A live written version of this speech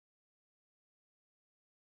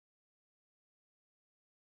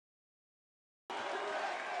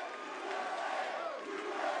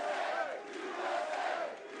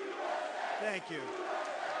Thank you.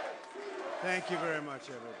 Thank you very much,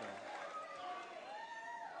 everybody.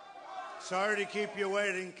 Sorry to keep you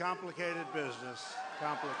waiting. Complicated business.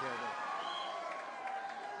 Complicated.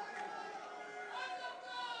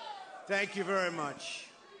 Thank you very much.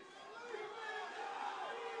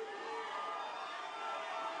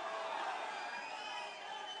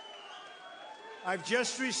 I've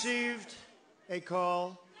just received a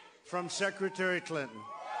call from Secretary Clinton.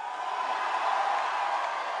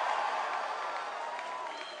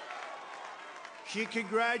 She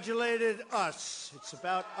congratulated us, it's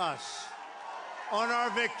about us, on our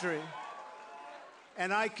victory.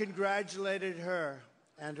 And I congratulated her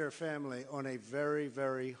and her family on a very,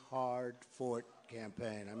 very hard-fought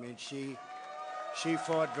campaign. I mean, she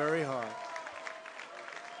fought very hard.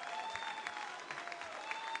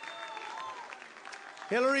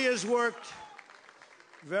 Hillary has worked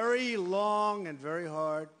very long and very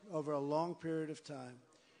hard over a long period of time,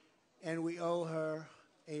 and we owe her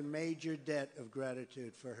a major debt of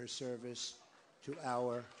gratitude for her service to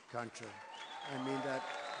our country. I mean that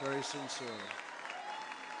very sincerely.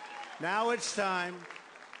 Now it's time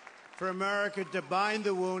for America to bind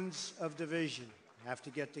the wounds of division. Have to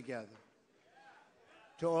get together.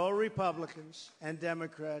 To all Republicans and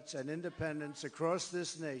Democrats and independents across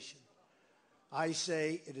this nation, I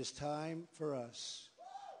say it is time for us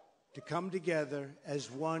to come together as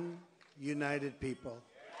one united people.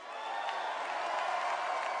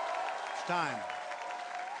 It's time.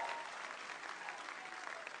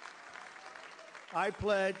 I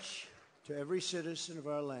pledge to every citizen of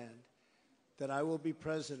our land that I will be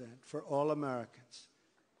president for all Americans,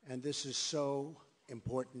 and this is so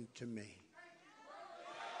important to me.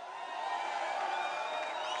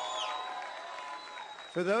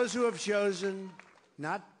 For those who have chosen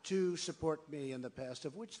not to support me in the past,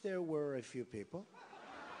 of which there were a few people,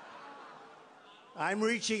 I'm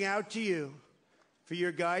reaching out to you for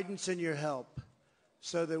your guidance and your help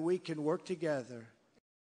so that we can work together